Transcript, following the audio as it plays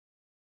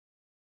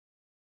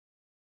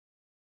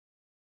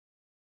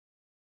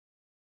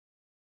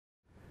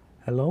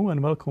Hello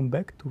and welcome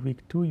back to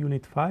week 2,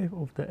 unit 5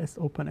 of the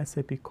Open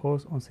SAP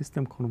course on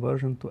system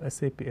conversion to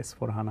SAP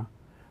S4HANA.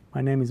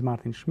 My name is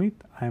Martin Schmidt,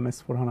 I am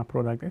S4HANA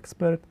product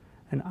expert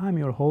and I'm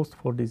your host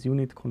for this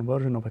unit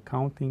conversion of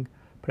accounting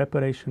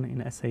preparation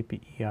in SAP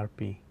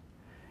ERP.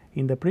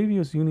 In the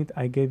previous unit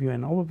I gave you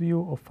an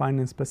overview of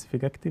finance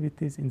specific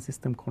activities in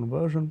system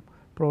conversion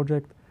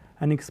project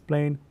and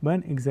explained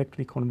when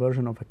exactly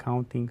conversion of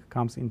accounting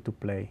comes into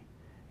play.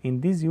 In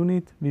this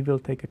unit, we will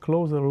take a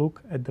closer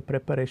look at the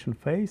preparation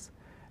phase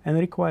and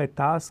required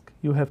tasks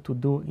you have to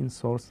do in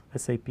source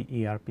SAP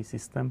ERP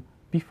system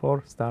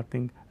before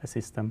starting a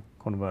system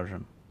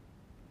conversion.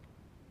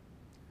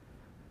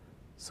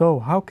 So,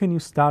 how can you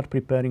start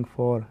preparing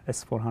for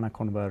S4HANA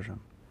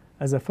conversion?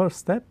 As a first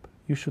step,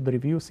 you should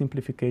review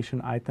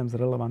simplification items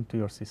relevant to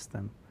your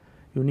system.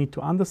 You need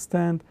to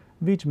understand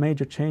which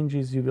major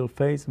changes you will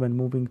face when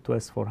moving to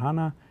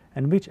S4HANA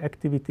and which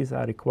activities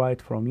are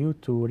required from you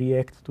to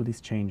react to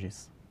these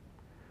changes.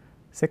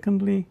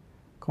 Secondly,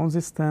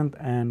 consistent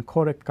and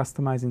correct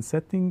customizing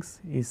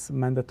settings is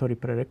mandatory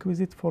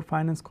prerequisite for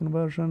finance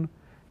conversion.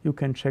 You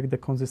can check the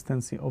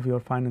consistency of your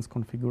finance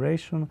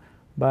configuration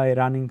by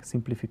running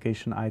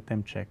simplification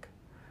item check.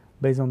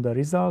 Based on the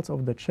results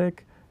of the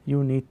check,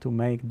 you need to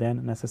make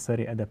then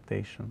necessary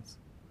adaptations.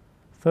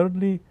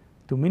 Thirdly,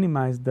 to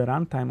minimize the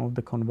runtime of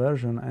the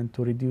conversion and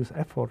to reduce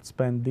effort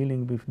spent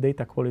dealing with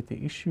data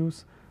quality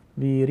issues,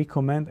 we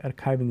recommend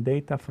archiving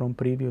data from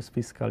previous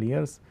fiscal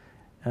years.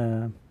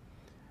 In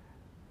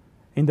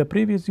the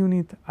previous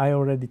unit, I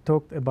already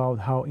talked about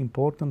how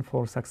important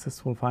for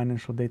successful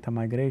financial data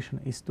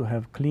migration is to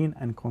have clean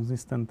and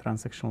consistent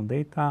transactional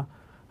data,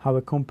 how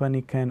a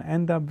company can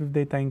end up with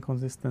data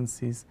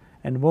inconsistencies,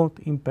 and what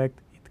impact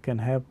it can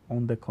have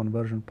on the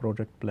conversion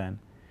project plan.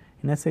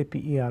 In SAP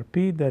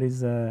ERP, there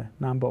is a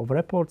number of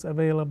reports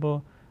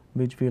available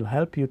which will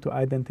help you to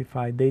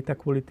identify data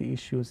quality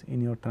issues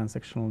in your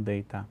transactional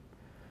data.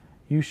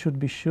 You should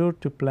be sure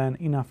to plan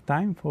enough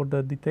time for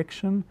the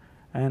detection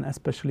and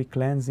especially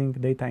cleansing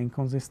data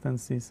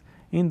inconsistencies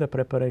in the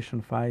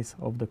preparation phase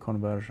of the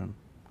conversion.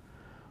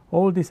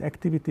 All these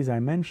activities I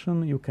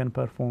mentioned you can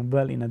perform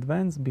well in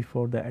advance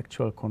before the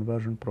actual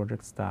conversion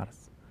project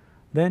starts.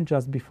 Then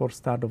just before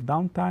start of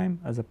downtime,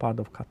 as a part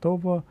of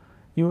cutover,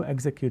 you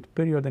execute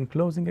period and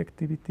closing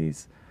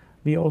activities.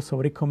 We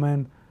also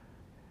recommend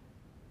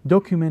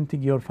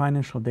documenting your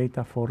financial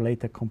data for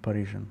later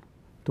comparison.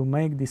 To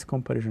make this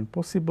comparison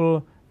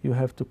possible, you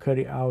have to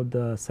carry out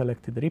the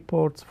selected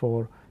reports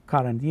for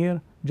current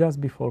year just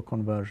before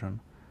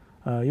conversion.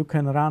 You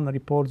can run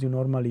reports you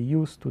normally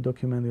use to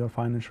document your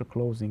financial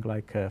closing,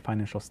 like a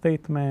financial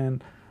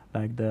statement,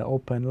 like the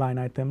open line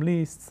item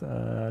lists,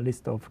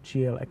 list of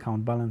GL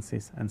account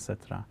balances,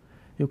 etc.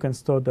 You can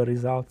store the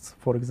results,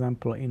 for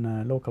example, in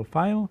a local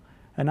file,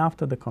 and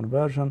after the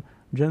conversion,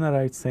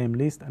 generate same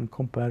list and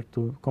compare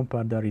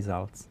the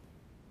results.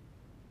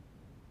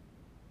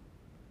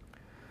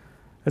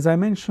 As I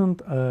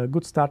mentioned, a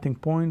good starting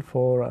point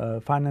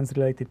for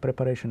finance-related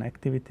preparation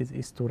activities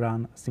is to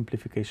run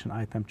simplification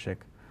item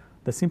check.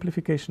 The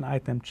simplification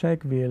item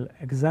check will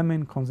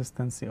examine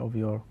consistency of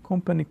your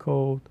company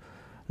code,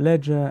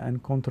 ledger,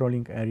 and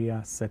controlling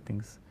area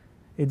settings.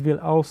 It will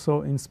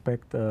also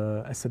inspect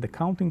asset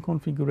accounting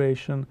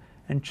configuration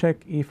and check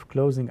if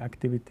closing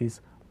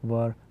activities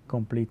were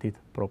completed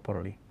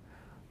properly.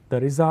 The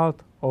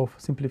result of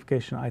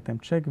simplification item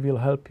check will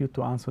help you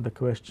to answer the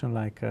question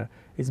like,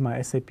 is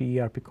my SAP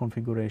ERP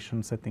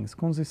configuration settings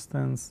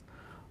consistent?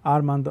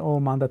 Are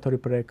all mandatory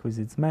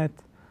prerequisites met?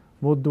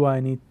 What do I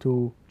need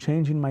to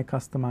change in my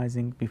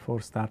customizing before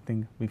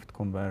starting with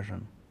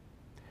conversion?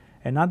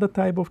 Another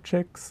type of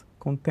checks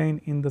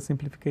contained in the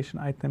simplification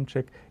item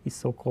check is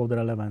so-called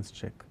relevance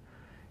check.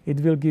 It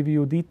will give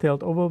you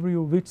detailed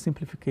overview which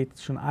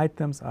simplification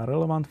items are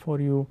relevant for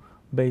you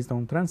based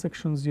on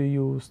transactions you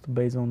used,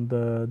 based on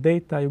the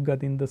data you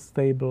got in the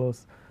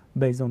tables,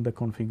 based on the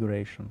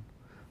configuration.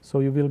 So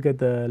you will get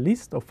a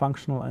list of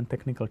functional and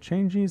technical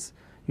changes.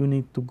 You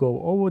need to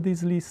go over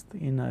this list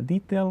in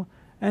detail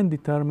and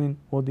determine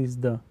what is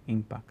the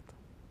impact.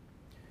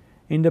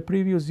 In the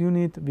previous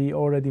unit, we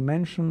already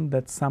mentioned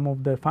that some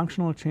of the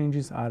functional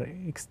changes are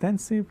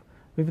extensive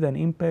with an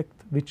impact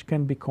which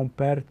can be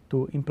compared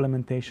to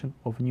implementation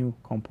of new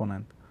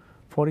component.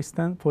 For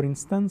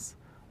instance,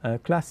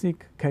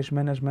 classic cash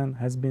management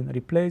has been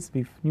replaced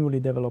with newly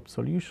developed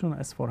solution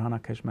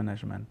S4HANA Cash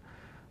Management.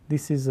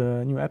 This is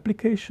a new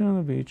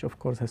application which of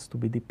course has to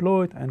be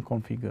deployed and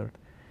configured.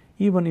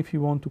 Even if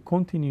you want to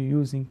continue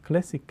using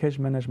classic cash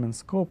management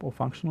scope of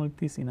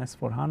functionalities in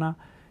S4HANA,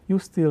 you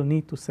still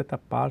need to set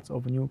up parts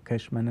of new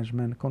cash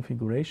management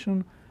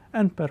configuration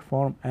and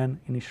perform an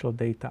initial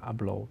data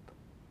upload.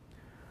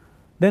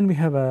 Then we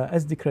have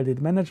SD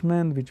Credit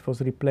Management, which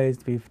was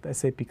replaced with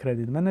SAP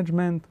Credit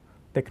Management,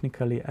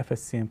 technically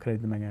FSCM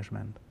Credit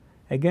Management.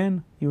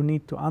 Again, you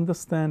need to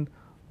understand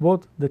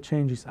what the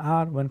changes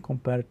are when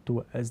compared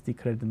to SD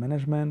Credit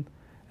Management,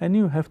 and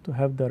you have to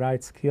have the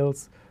right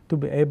skills to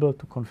be able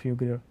to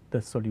configure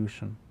the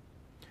solution.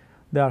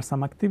 There are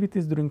some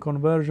activities during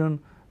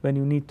conversion when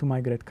you need to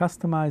migrate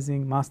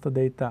customizing, master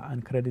data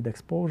and credit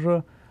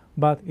exposure,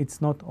 but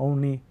it's not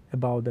only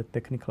about the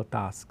technical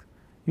task.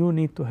 You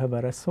need to have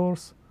a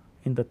resource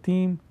in the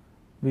team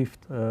with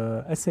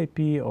SAP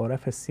or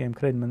FSCM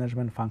credit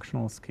management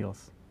functional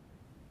skills.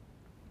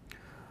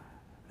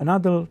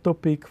 Another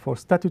topic for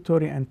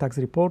statutory and tax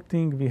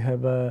reporting, we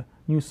have a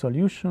new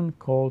solution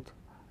called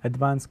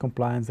Advanced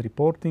Compliance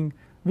Reporting,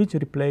 which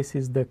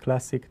replaces the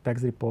classic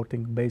tax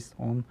reporting based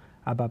on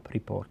ABAP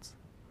reports.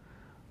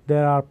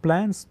 There are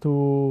plans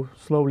to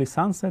slowly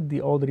sunset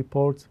the old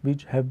reports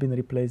which have been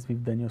replaced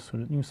with the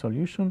new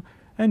solution,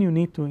 and you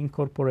need to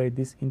incorporate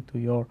this into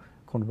your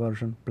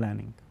conversion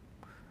planning.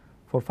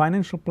 For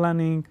financial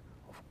planning,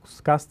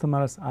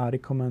 customers are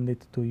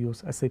recommended to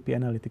use SAP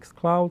Analytics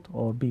Cloud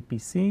or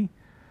BPC.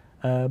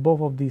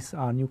 Both of these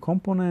are new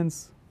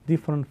components,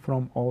 different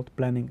from old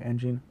planning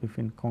engine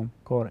within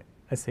core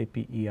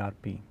SAP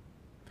ERP.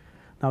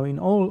 Now, in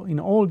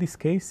all these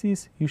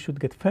cases, you should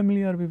get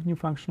familiar with new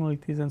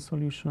functionalities and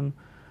solutions,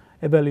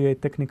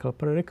 evaluate technical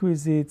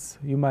prerequisites.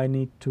 You might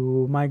need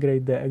to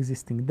migrate the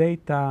existing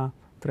data,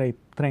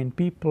 train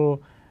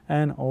people,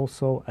 and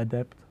also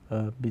adapt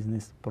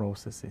business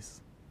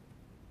processes.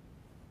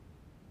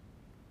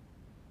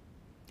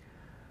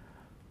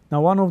 Now,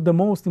 one of the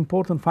most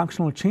important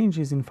functional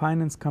changes in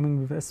finance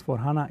coming with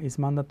S/4HANA is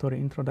mandatory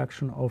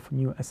introduction of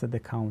new asset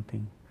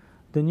accounting.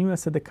 The new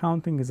asset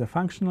accounting is a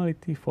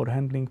functionality for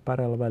handling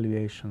parallel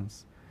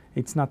valuations.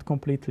 It's not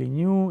completely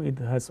new. It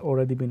has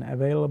already been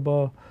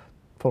available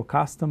for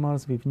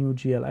customers with new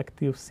GL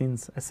active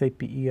since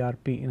SAP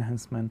ERP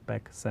Enhancement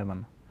Pack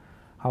 7.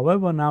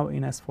 However, now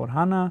in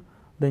S/4HANA,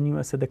 the new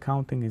asset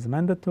accounting is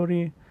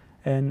mandatory,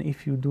 and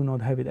if you do not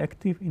have it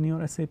active in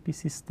your SAP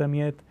system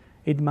yet,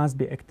 it must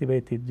be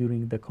activated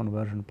during the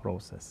conversion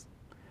process.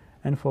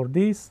 And for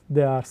this,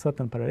 there are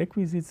certain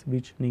prerequisites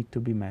which need to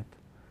be met.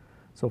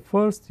 So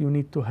first, you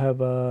need to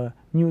have a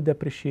new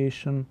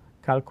depreciation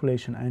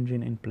calculation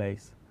engine in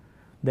place.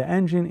 The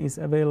engine is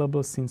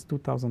available since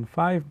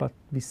 2005, but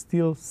we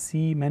still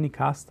see many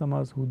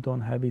customers who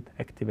don't have it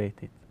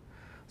activated.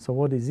 So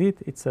what is it?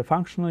 It's a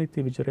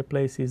functionality which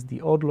replaces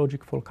the old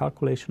logic for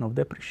calculation of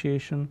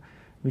depreciation,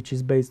 which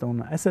is based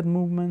on asset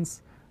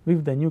movements,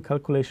 with the new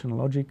calculation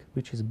logic,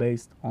 which is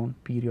based on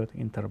period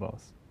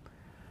intervals.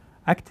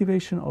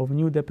 Activation of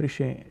new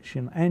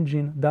depreciation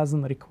engine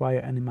doesn't require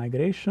any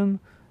migration.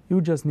 You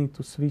just need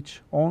to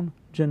switch on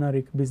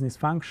generic business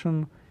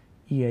function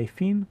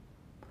EAFIN,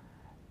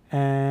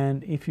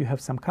 and if you have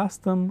some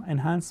custom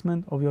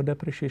enhancement of your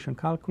depreciation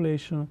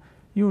calculation,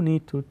 you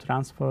need to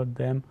transfer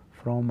them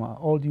from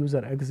old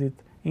user exit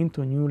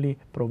into newly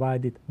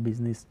provided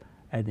business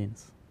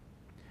add-ins.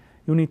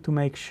 You need to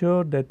make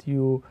sure that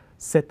you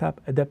set up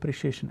a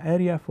depreciation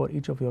area for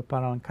each of your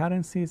parallel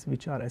currencies,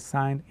 which are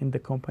assigned in the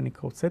company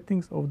code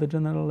settings of the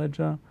general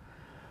ledger.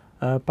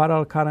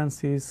 Parallel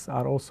currencies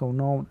are also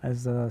known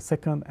as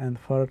second and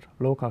third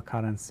local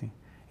currency.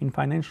 In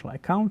financial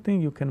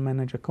accounting, you can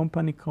manage a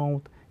company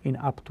code in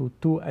up to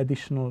 2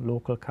 additional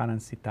local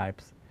currency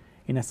types.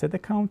 In asset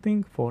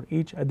accounting, for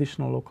each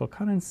additional local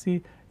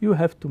currency, you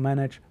have to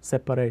manage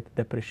separate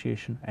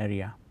depreciation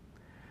area.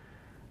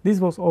 This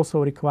was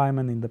also a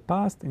requirement in the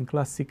past in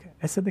classic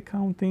asset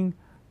accounting,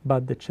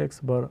 but the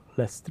checks were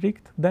less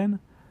strict then.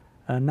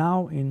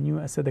 Now in new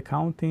asset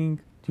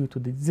accounting, due to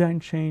the design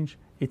change,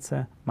 it's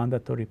a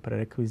mandatory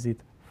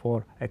prerequisite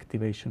for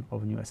activation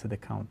of new asset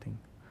accounting.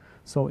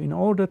 So in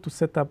order to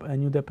set up a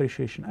new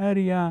depreciation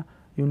area,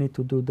 you need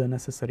to do the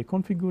necessary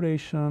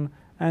configuration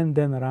and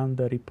then run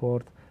the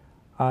report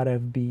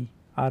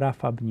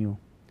RFAB new,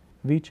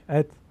 which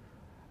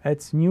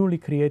adds newly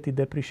created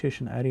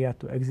depreciation area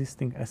to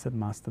existing asset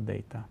master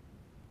data.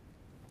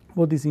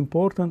 What is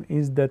important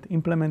is that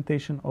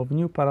implementation of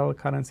new parallel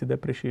currency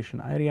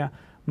depreciation area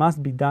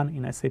must be done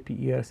in SAP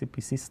ERP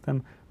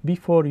system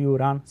before you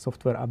run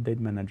Software Update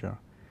Manager.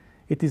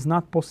 It is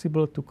not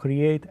possible to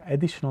create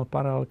additional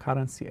parallel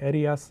currency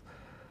areas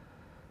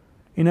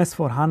in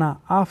S/4HANA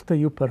after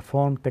you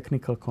perform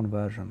technical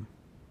conversion.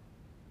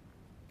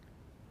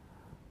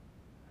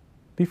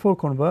 Before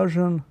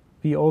conversion,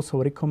 we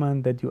also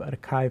recommend that you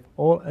archive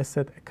all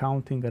asset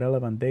accounting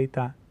relevant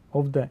data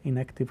of the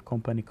inactive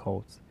company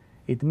codes.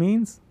 It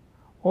means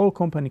all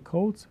company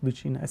codes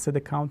which in asset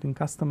accounting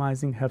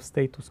customizing have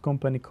status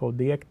company code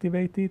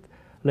deactivated,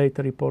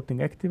 later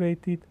reporting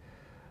activated.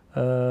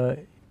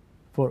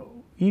 For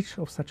each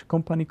of such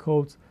company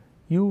codes,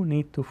 you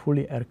need to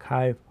fully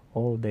archive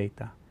all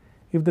data.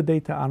 If the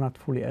data are not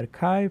fully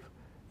archived,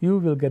 you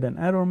will get an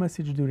error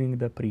message during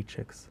the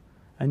pre-checks,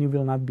 and you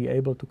will not be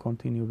able to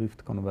continue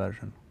with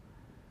conversion.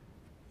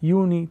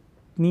 You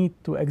need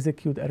to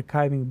execute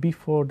archiving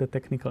before the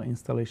technical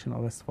installation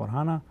of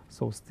S/4HANA,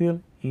 so still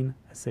in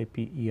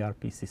SAP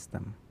ERP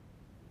system.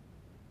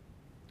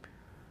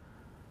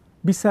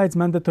 Besides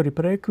mandatory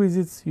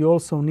prerequisites, you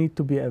also need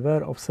to be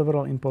aware of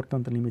several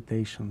important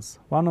limitations.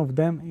 One of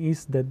them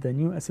is that the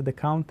new asset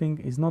accounting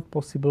is not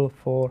possible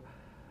for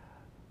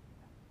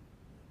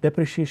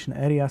depreciation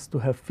areas to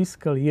have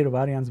fiscal year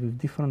variants with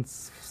different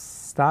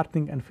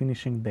starting and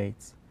finishing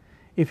dates.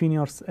 If in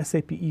your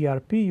SAP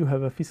ERP you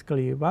have a fiscal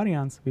year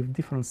variance with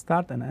different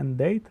start and end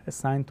date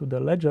assigned to the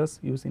ledgers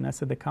used in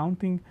asset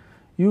accounting,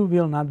 you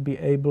will not be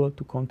able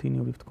to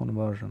continue with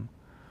conversion.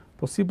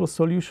 Possible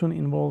solution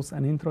involves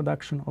an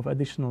introduction of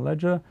additional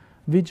ledger,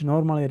 which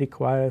normally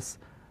requires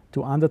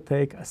to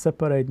undertake a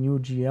separate new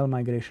GL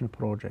migration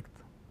project.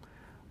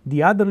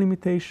 The other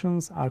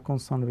limitations are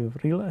concerned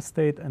with real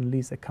estate and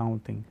lease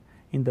accounting.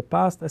 In the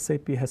past,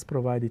 SAP has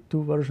provided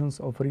two versions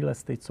of real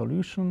estate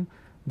solution.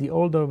 The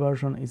older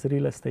version is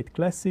Real Estate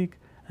Classic,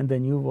 and the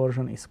new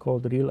version is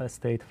called Real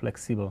Estate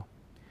Flexible.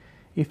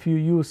 If you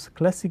use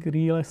Classic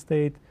Real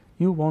Estate,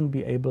 you won't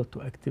be able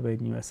to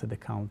activate new asset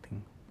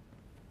accounting.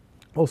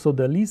 Also,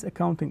 the lease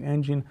accounting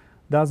engine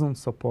doesn't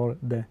support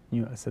the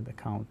new asset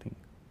accounting.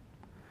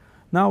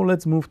 Now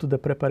let's move to the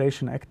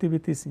preparation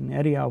activities in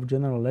area of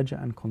general ledger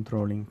and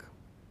controlling.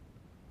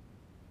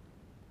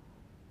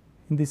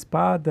 In this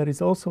part, there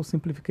is also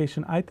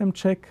simplification item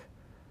check,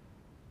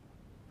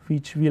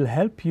 which will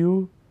help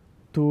you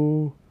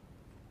to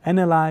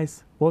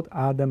analyze what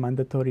are the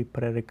mandatory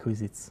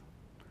prerequisites.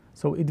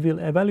 So it will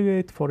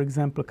evaluate, for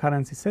example,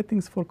 currency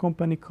settings for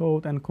company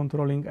code and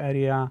controlling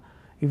area,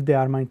 if they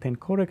are maintained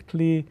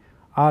correctly,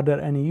 are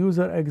there any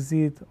user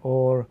exit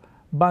or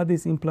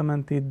bodies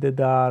implemented that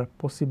are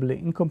possibly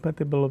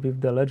incompatible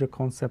with the ledger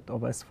concept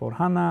of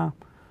S4HANA,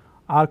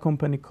 are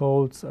company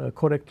codes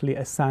correctly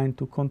assigned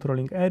to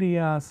controlling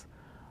areas,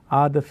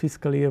 are the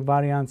fiscal year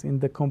variants in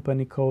the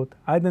company code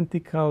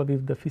identical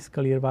with the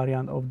fiscal year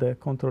variant of the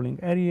controlling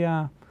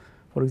area.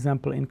 For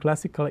example, in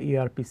classical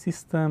ERP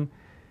system,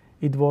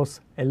 it was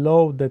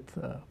allowed that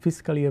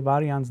fiscal year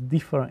variants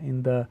differ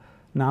in the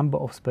number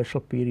of special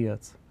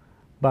periods.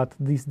 But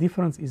this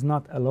difference is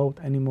not allowed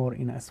anymore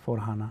in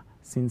S4HANA,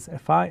 since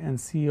FI and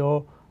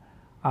CO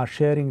are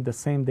sharing the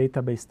same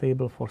database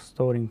table for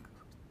storing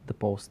the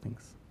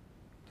postings.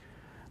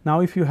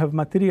 Now, if you have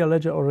material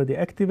ledger already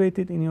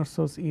activated in your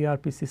source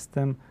ERP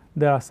system,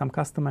 there are some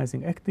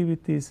customizing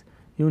activities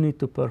you need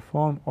to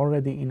perform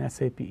already in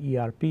SAP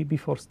ERP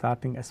before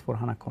starting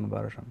S4HANA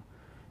conversion.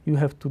 You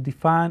have to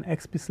define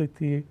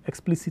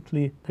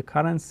explicitly the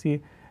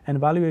currency and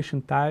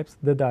valuation types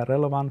that are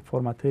relevant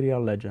for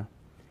material ledger.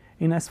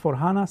 In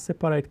S4HANA,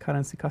 separate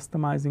currency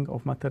customizing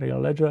of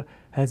material ledger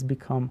has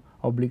become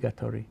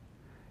obligatory.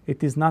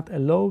 It is not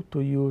allowed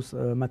to use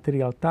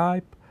material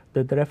type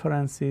that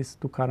references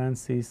to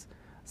currencies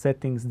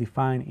settings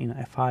defined in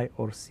FI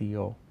or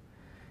CO.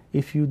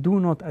 If you do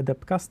not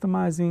adapt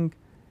customizing,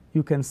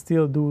 you can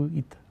still do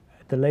it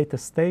at the later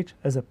stage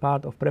as a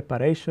part of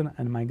preparation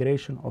and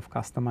migration of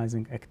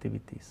customizing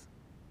activities.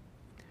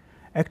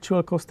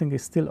 Actual costing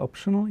is still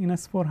optional in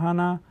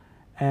S4HANA,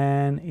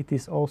 and it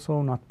is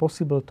also not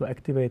possible to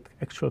activate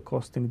actual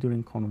costing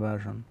during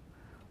conversion.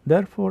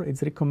 Therefore,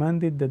 it's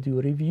recommended that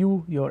you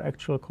review your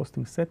actual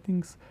costing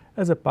settings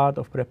as a part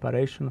of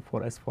preparation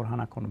for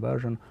S4HANA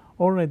conversion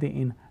already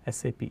in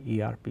SAP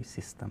ERP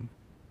system.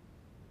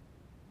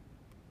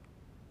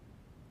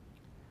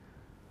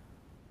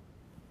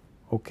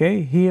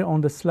 Okay, here on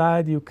the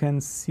slide you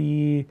can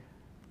see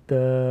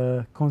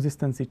the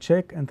consistency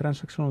check and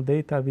transactional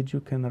data which you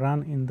can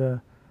run in the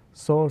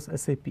source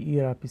SAP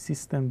ERP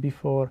system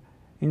before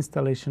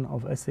installation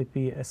of SAP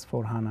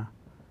S4HANA.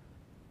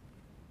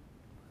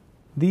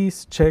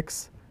 These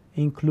checks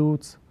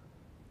includes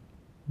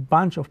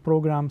bunch of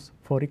programs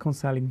for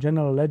reconciling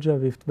general ledger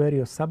with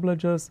various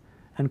subledgers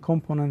and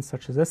components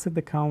such as asset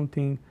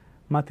accounting,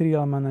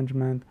 material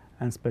management,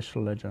 and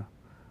special ledger.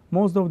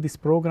 Most of these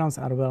programs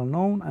are well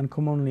known and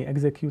commonly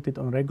executed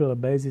on a regular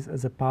basis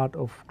as a part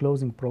of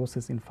closing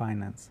process in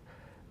finance.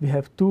 We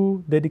have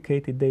two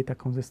dedicated data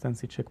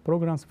consistency check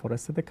programs for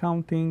asset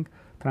accounting,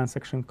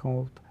 transaction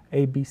code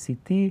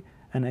ABCT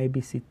and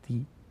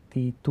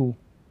ABCT2.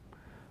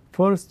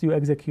 First, you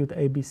execute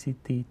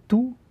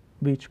ABCT2,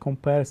 which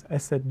compares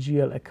asset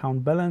GL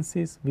account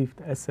balances with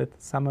asset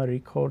summary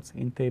records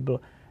in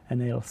table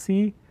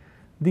NALC.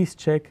 This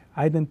check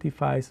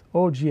identifies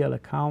all GL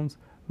accounts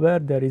where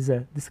there is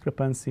a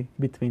discrepancy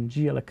between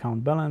GL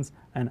account balance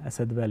and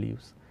asset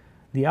values.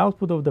 The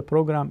output of the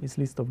program is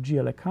a list of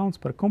GL accounts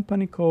per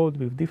company code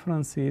with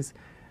differences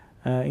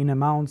in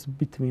amounts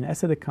between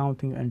asset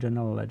accounting and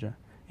general ledger.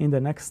 In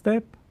the next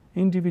step,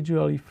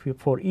 individually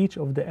for each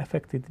of the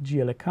affected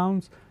GL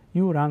accounts,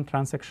 you run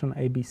transaction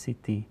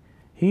ABCT.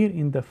 Here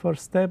in the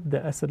first step,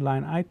 the asset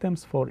line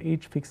items for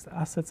each fixed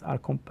assets are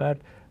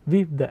compared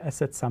with the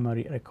asset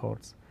summary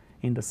records.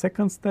 In the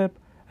second step,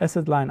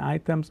 asset line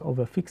items of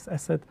a fixed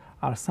asset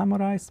are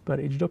summarized per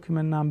each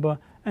document number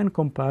and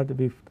compared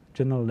with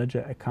general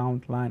ledger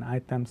account line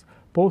items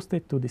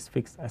posted to this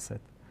fixed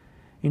asset.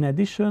 In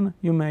addition,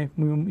 you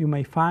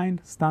may find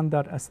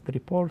standard asset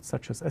reports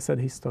such as asset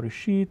history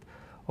sheet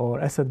or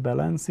asset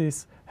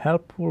balances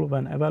helpful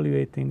when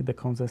evaluating the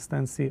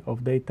consistency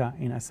of data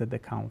in asset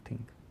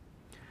accounting.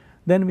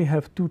 Then we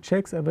have two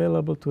checks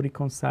available to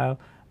reconcile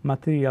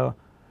material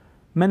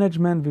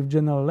management with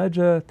general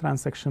ledger,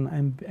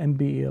 transaction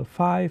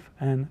MBL5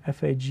 and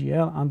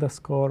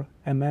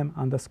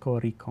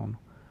FAGL_MM_recon.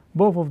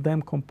 Both of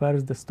them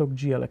compares the stock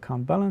GL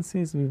account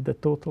balances with the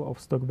total of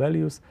stock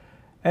values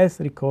as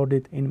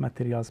recorded in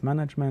materials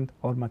management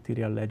or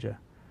material ledger.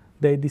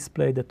 They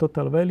display the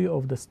total value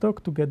of the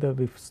stock together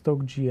with stock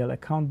GL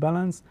account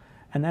balance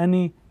and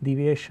any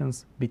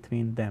deviations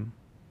between them.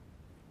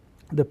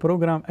 The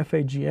program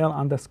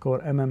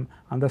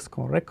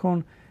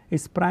FAGL_MM_recon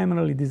is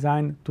primarily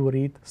designed to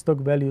read stock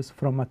values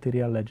from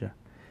material ledger.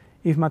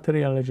 If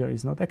material ledger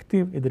is not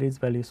active, it reads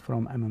values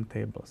from MM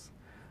tables.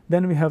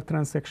 Then we have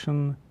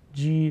transaction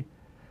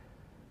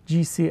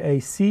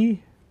GCAC,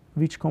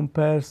 which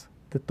compares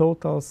the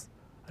totals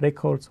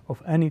records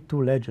of any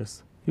two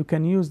ledgers. You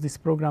can use this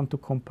program to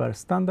compare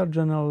standard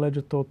general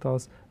ledger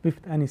totals with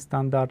any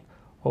standard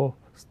or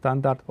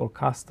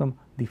custom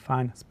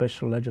defined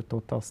special ledger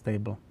totals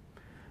table.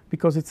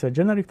 Because it's a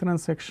generic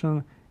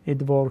transaction,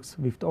 it works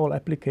with all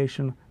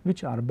applications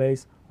which are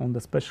based on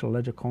the special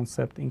ledger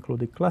concept,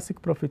 including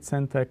classic profit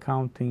center,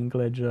 accounting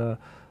ledger,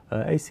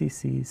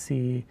 ACC,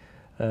 CE,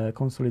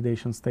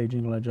 consolidation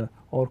staging ledger,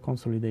 or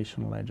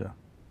consolidation ledger.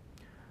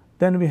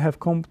 Then we have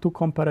two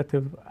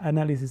comparative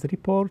analysis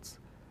reports,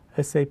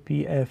 SAP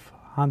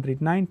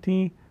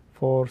F190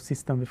 for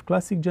system with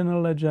classic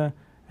general ledger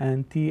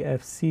and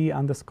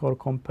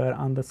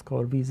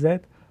TFC_compare_VZ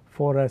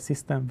for a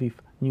system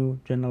with new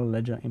general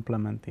ledger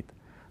implemented.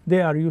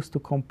 They are used to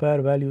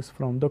compare values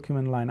from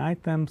document line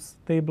items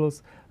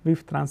tables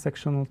with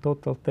transactional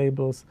total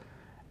tables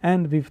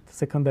and with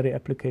secondary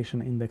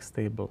application index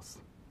tables.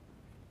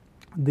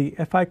 The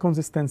FI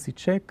consistency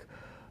check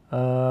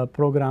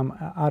program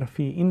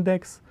RFI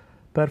index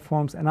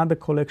performs another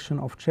collection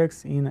of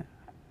checks in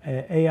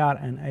AR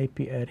and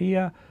AP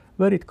area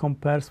where it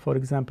compares, for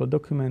example,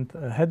 document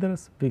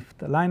headers with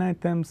line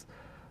items,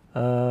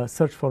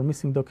 search for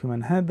missing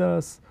document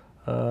headers,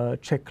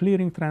 check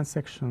clearing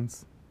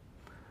transactions,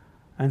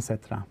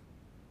 etc.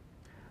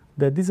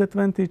 The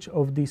disadvantage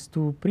of these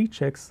two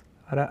pre-checks,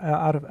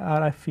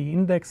 RFI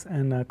index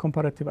and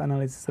comparative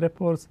analysis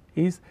reports,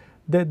 is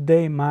that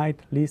they might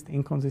list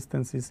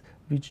inconsistencies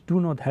which do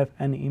not have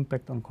any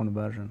impact on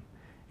conversion.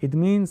 It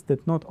means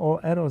that not all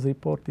errors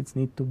reported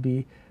need to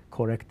be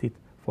corrected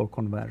for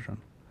conversion.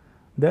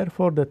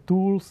 Therefore, the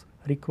tools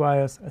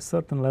requires a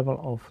certain level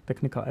of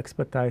technical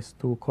expertise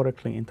to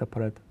correctly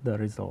interpret the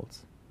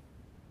results.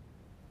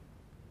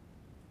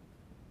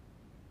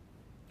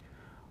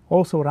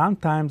 Also, run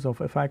times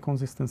of FI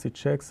consistency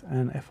checks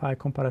and FI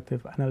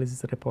comparative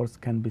analysis reports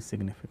can be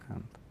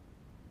significant.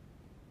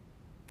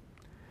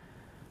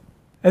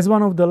 As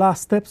one of the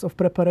last steps of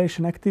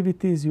preparation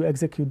activities, you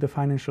execute the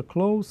financial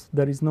close.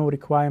 There is no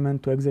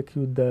requirement to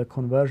execute the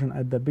conversion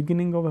at the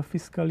beginning of a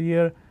fiscal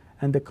year,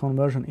 and the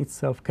conversion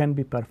itself can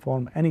be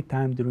performed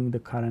anytime during the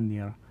current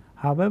year.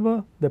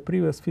 However, the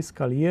previous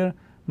fiscal year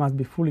must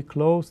be fully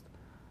closed,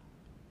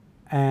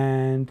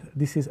 and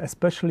this is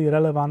especially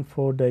relevant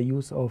for the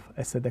use of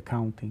asset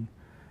accounting.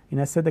 In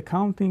asset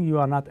accounting, you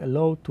are not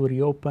allowed to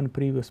reopen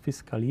previous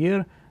fiscal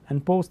year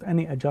and post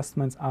any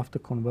adjustments after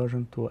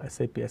conversion to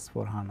SAP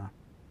S4HANA.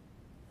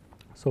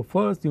 So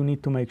first, you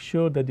need to make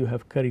sure that you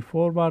have carry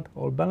forward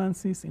all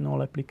balances in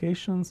all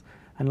applications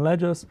and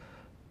ledgers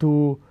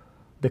to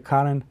the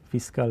current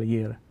fiscal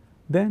year.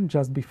 Then,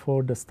 just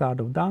before the start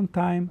of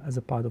downtime, as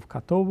a part of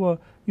cutover,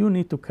 you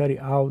need to carry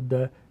out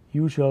the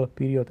usual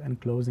period and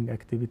closing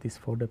activities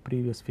for the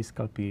previous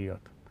fiscal period.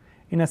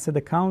 In asset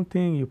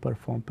accounting, you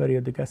perform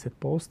periodic asset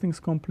postings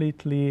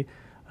completely,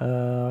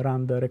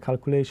 run the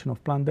recalculation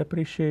of planned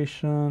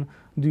depreciation,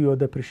 do your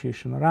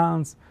depreciation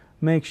runs,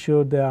 make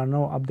sure there are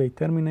no update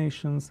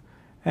terminations,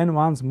 and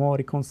once more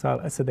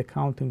reconcile asset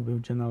accounting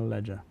with general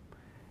ledger.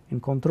 In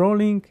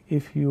controlling,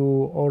 if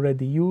you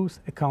already use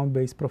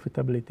account-based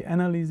profitability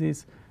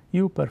analysis,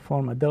 you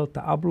perform a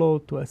delta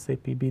upload to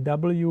SAP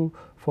BW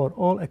for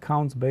all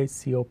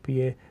accounts-based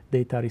COPA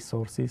data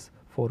resources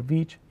for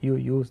which you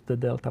use the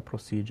delta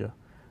procedure.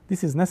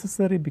 This is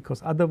necessary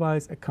because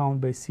otherwise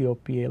account-based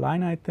COPA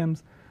line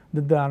items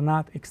that are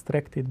not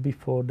extracted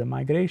before the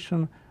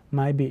migration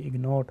might be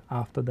ignored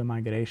after the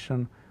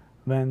migration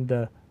when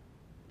the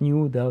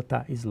new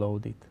delta is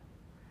loaded.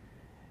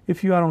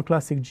 If you are on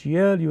classic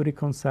GL, you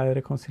reconcile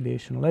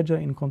reconciliation ledger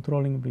in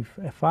controlling with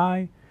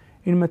FI.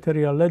 In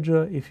material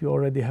ledger, if you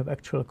already have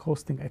actual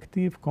costing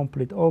active,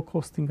 complete all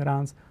costing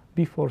runs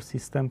before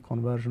system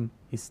conversion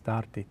is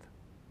started.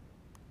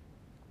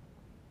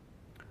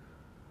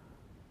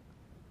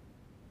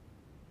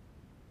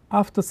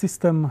 After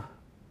system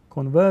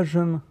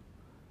conversion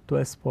to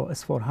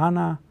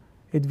S4HANA,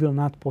 it will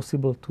not be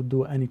possible to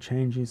do any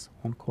changes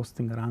on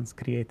costing runs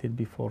created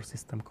before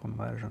system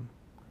conversion.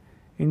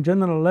 In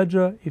general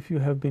ledger, if you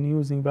have been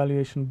using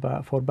valuation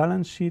for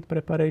balance sheet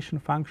preparation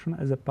function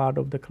as a part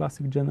of the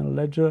classic general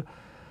ledger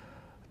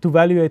to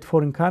valuate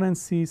foreign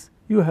currencies,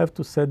 you have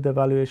to set the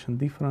valuation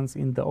difference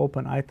in the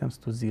open items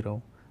to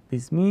 0.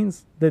 This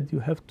means that you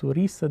have to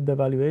reset the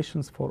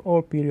valuations for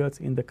all periods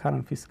in the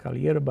current fiscal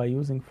year by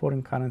using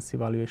foreign currency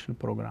valuation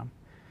program.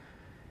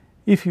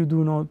 If you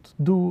do not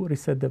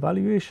reset the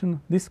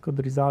valuation, this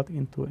could result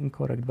into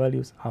incorrect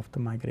values after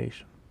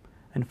migration.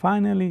 And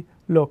finally,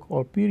 log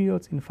all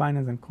periods in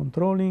finance and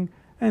controlling,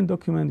 and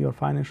document your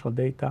financial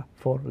data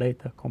for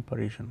later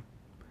comparison.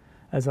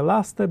 As a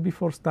last step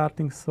before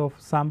starting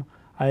SAM,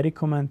 I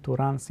recommend to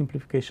run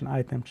simplification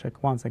item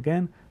check once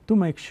again to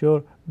make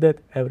sure that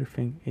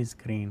everything is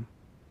green.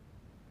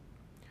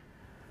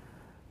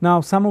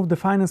 Now, some of the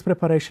finance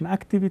preparation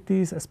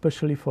activities,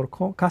 especially for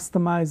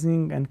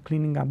customizing and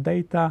cleaning up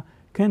data,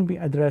 can be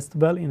addressed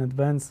well in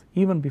advance,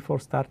 even before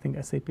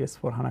starting SAP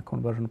S/4HANA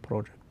conversion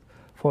project.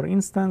 For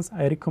instance,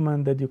 I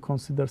recommend that you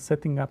consider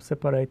setting up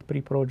separate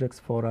pre-projects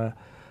for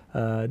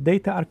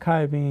data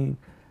archiving,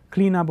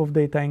 cleanup of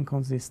data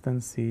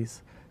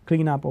inconsistencies,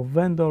 cleanup of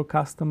vendor,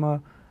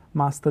 customer,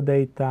 master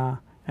data,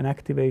 and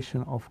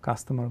activation of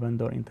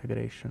customer-vendor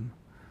integration.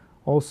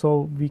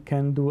 Also, we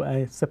can do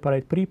a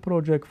separate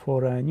pre-project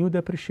for a new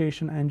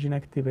depreciation engine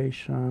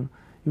activation.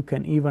 You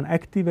can even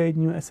activate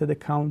new asset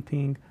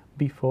accounting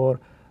before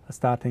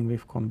starting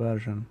with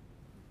conversion.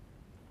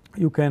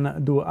 You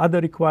can do other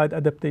required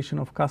adaptation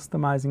of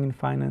customizing in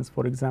finance,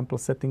 for example,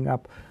 setting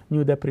up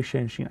new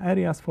depreciation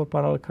areas for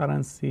parallel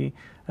currency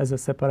as a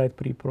separate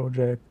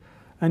pre-project.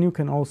 And you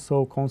can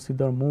also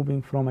consider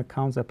moving from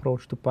accounts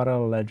approach to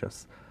parallel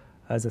ledgers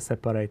as a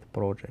separate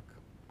project.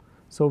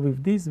 So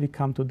with this, we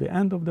come to the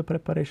end of the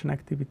preparation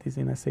activities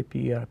in SAP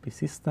ERP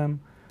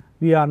system.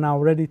 We are now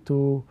ready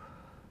to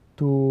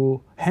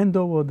hand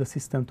over the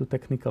system to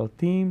technical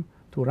team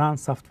to run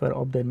software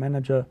update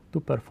manager to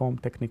perform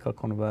technical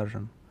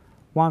conversion.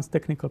 Once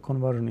technical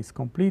conversion is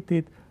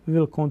completed, we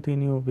will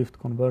continue with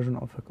conversion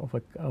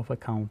of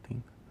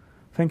accounting.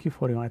 Thank you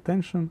for your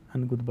attention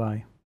and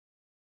goodbye.